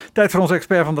Tijd voor onze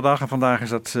expert van de dag. En vandaag is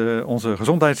dat onze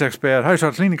gezondheidsexpert,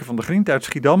 huisarts Lineke van der Grient uit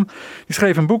Schiedam. Die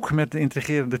schreef een boek met de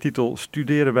intrigerende titel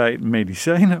Studeren wij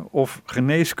medicijnen of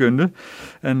geneeskunde?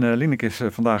 En Lineke is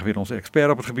vandaag weer onze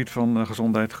expert op het gebied van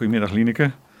gezondheid. Goedemiddag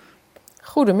Lineke.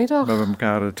 Goedemiddag. We hebben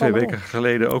elkaar 2 weken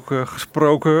geleden ook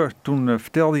gesproken. Toen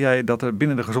vertelde jij dat er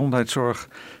binnen de gezondheidszorg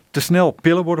te snel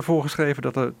pillen worden voorgeschreven,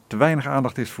 dat er te weinig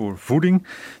aandacht is voor voeding.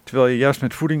 Terwijl je juist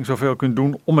met voeding zoveel kunt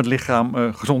doen om het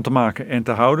lichaam gezond te maken en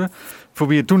te houden. Voor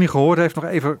wie het toen niet gehoord heeft, nog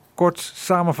even kort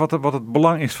samenvatten wat het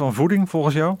belang is van voeding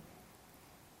volgens jou?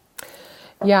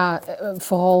 Ja,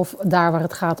 vooral daar waar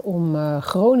het gaat om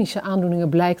chronische aandoeningen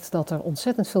blijkt dat er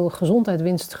ontzettend veel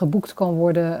gezondheidswinst geboekt kan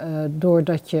worden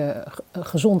doordat je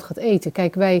gezond gaat eten.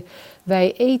 Kijk,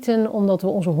 wij eten omdat we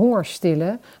onze honger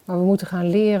stillen, maar we moeten gaan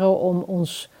leren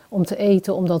om te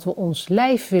eten omdat we ons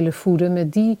lijf willen voeden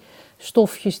met die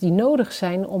stofjes die nodig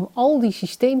zijn om al die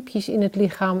systeempjes in het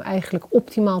lichaam eigenlijk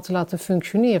optimaal te laten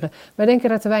functioneren. Wij denken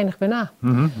daar te weinig bij na.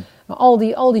 Mm-hmm. Maar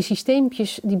al die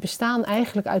systeempjes die bestaan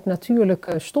eigenlijk uit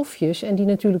natuurlijke stofjes en die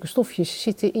natuurlijke stofjes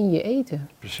zitten in je eten.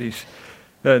 Precies.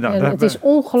 Het is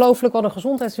ongelooflijk wat een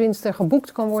gezondheidswinst er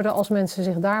geboekt kan worden als mensen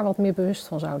zich daar wat meer bewust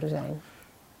van zouden zijn.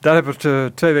 Daar hebben we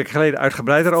het 2 weken geleden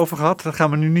uitgebreider over gehad. Dat gaan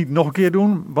we nu niet nog een keer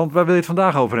doen, want waar wil je het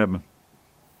vandaag over hebben?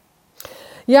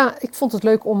 Ja, ik vond het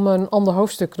leuk om een ander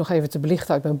hoofdstuk nog even te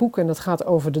belichten uit mijn boek. En dat gaat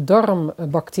over de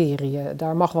darmbacteriën.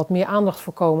 Daar mag wat meer aandacht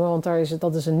voor komen, want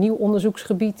dat is een nieuw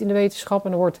onderzoeksgebied in de wetenschap.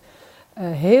 En er wordt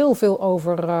heel veel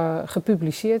over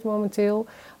gepubliceerd momenteel.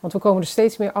 Want we komen er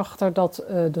steeds meer achter dat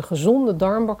de gezonde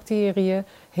darmbacteriën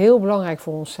heel belangrijk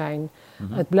voor ons zijn.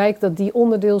 Mm-hmm. Het blijkt dat die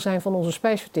onderdeel zijn van onze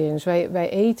spijsvertering. Dus wij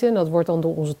eten, dat wordt dan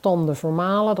door onze tanden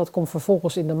vermalen. Dat komt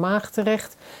vervolgens in de maag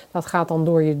terecht. Dat gaat dan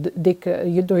door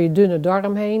je dunne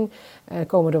darm heen.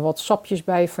 Komen er wat sapjes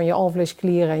bij van je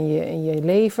alvleesklieren en je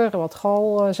lever, wat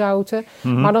galzouten.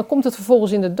 Mm-hmm. Maar dan komt het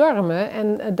vervolgens in de darmen.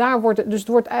 En het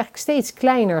wordt eigenlijk steeds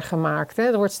kleiner gemaakt. Hè.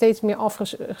 Er wordt steeds meer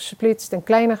afgesplitst en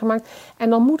kleiner gemaakt. En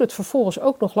dan moet het vervolgens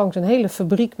ook nog langs een hele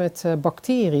fabriek met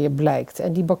bacteriën, blijkt.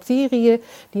 En die bacteriën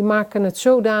die maken het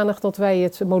zodanig dat wij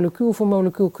het molecuul voor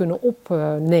molecuul kunnen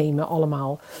opnemen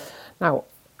allemaal. Nou,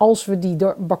 als we die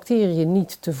bacteriën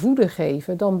niet te voeden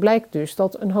geven, dan blijkt dus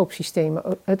dat een hoop systemen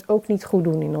het ook niet goed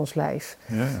doen in ons lijf.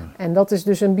 Ja. En dat is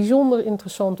dus een bijzonder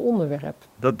interessant onderwerp.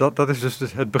 Dat is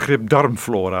dus het begrip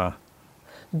darmflora.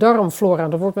 Darmflora,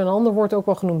 dat wordt met een ander woord ook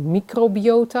wel genoemd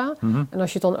microbiota. Mm-hmm. En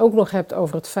als je het dan ook nog hebt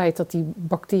over het feit dat die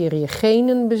bacteriën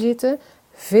genen bezitten,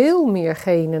 veel meer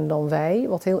genen dan wij,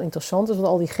 wat heel interessant is, want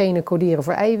al die genen coderen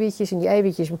voor eiwitjes en die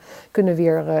eiwitjes kunnen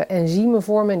weer enzymen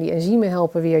vormen en die enzymen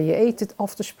helpen weer je eten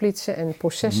af te splitsen en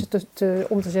processen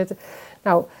om te zetten.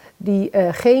 Nou, die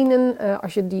genen,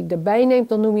 als je die erbij neemt,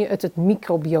 dan noem je het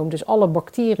microbioom. Dus alle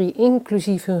bacteriën,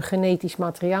 inclusief hun genetisch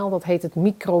materiaal, dat heet het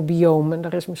microbioom. En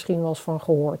daar is misschien wel eens van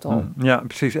gehoord al. Ja,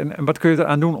 precies. En wat kun je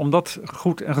eraan doen om dat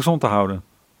goed en gezond te houden?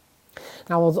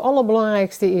 Nou, wat het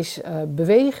allerbelangrijkste is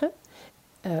bewegen.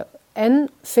 En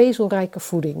vezelrijke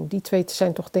voeding. Die 2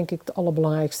 zijn toch denk ik het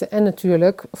allerbelangrijkste. En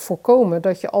natuurlijk voorkomen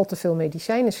dat je al te veel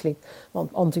medicijnen slikt.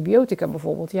 Want antibiotica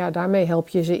bijvoorbeeld, ja, daarmee help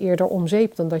je ze eerder om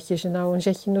zeep dan dat je ze nou een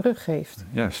zetje in de rug geeft.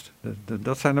 Juist,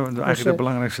 dat zijn eigenlijk de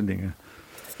belangrijkste dingen.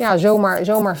 Ja,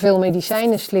 zomaar veel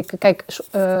medicijnen slikken. Kijk,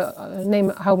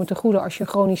 hou me te goede, als je een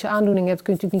chronische aandoening hebt,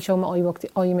 kun je natuurlijk niet zomaar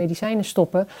al je medicijnen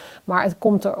stoppen. Maar het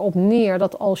komt erop neer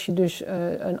dat als je dus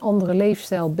een andere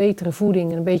leefstijl, betere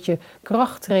voeding en een beetje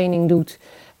krachttraining doet,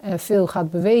 veel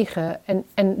gaat bewegen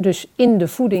en dus in de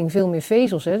voeding veel meer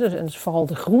vezels, hè, dus vooral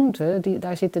de groenten,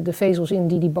 daar zitten de vezels in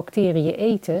die bacteriën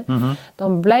eten, mm-hmm.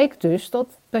 Dan blijkt dus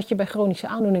dat je bij chronische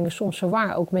aandoeningen soms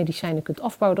zowaar ook medicijnen kunt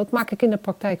afbouwen. Dat maak ik in de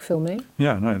praktijk veel mee.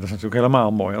 Ja, nou, dat is natuurlijk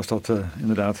helemaal mooi als dat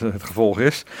inderdaad het gevolg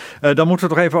is. Dan moeten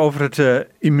we het nog even over het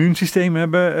immuunsysteem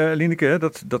hebben,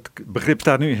 Lineke. Dat begrip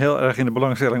staat nu heel erg in de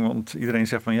belangstelling, want iedereen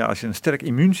zegt van ja, als je een sterk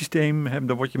immuunsysteem hebt,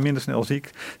 dan word je minder snel ziek.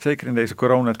 Zeker in deze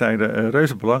coronatijden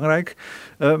reuze belangrijk.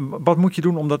 Wat moet je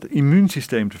doen om dat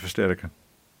immuunsysteem te versterken?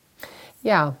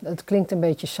 Ja, het klinkt een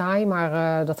beetje saai,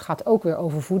 maar dat gaat ook weer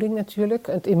over voeding natuurlijk.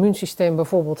 Het immuunsysteem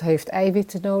bijvoorbeeld heeft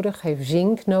eiwitten nodig, heeft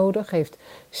zink nodig, heeft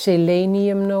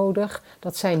selenium nodig.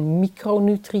 Dat zijn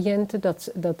micronutriënten,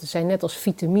 dat zijn net als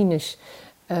vitamines,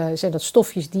 zijn dat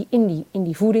stofjes die in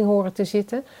die voeding horen te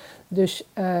zitten. Dus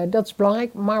dat is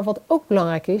belangrijk. Maar wat ook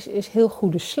belangrijk is heel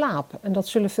goede slaap. En dat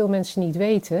zullen veel mensen niet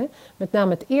weten. Met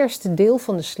name het eerste deel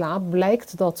van de slaap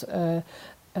blijkt dat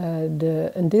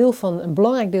een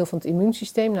belangrijk deel van het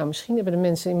immuunsysteem. Nou, misschien hebben de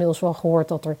mensen inmiddels wel gehoord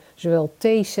dat er zowel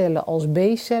T-cellen als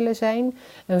B-cellen zijn.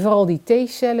 En vooral die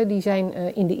T-cellen die zijn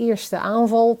in de eerste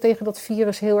aanval tegen dat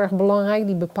virus heel erg belangrijk.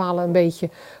 Die bepalen een beetje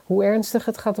hoe ernstig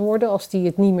het gaat worden. Als die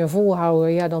het niet meer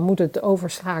volhouden, ja, dan moet het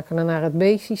overschakelen naar het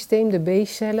B-systeem, de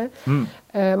B-cellen.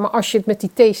 Maar als je het met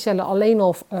die T-cellen alleen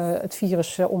al het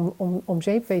virus om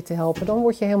zeep weet te helpen, dan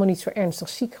word je helemaal niet zo ernstig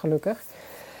ziek, gelukkig.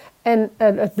 En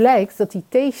het blijkt dat die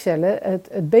T-cellen het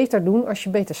beter doen als je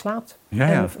beter slaapt.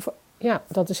 Ja,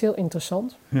 dat is heel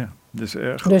interessant. Ja,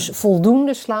 dus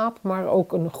voldoende slaap, maar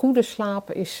ook een goede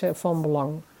slaap is van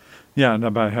belang. Ja,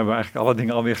 daarbij hebben we eigenlijk alle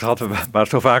dingen alweer gehad waar het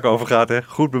zo vaak over gaat. Hè?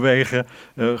 Goed bewegen,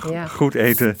 goed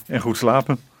eten en goed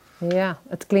slapen. Ja,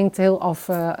 het klinkt heel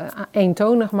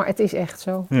eentonig, maar het is echt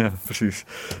zo. Ja, precies.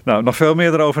 Nou, nog veel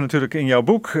meer erover natuurlijk in jouw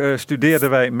boek. Studeerden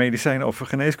wij medicijnen of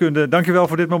geneeskunde. Dankjewel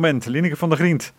voor dit moment, Lineke van der Grient.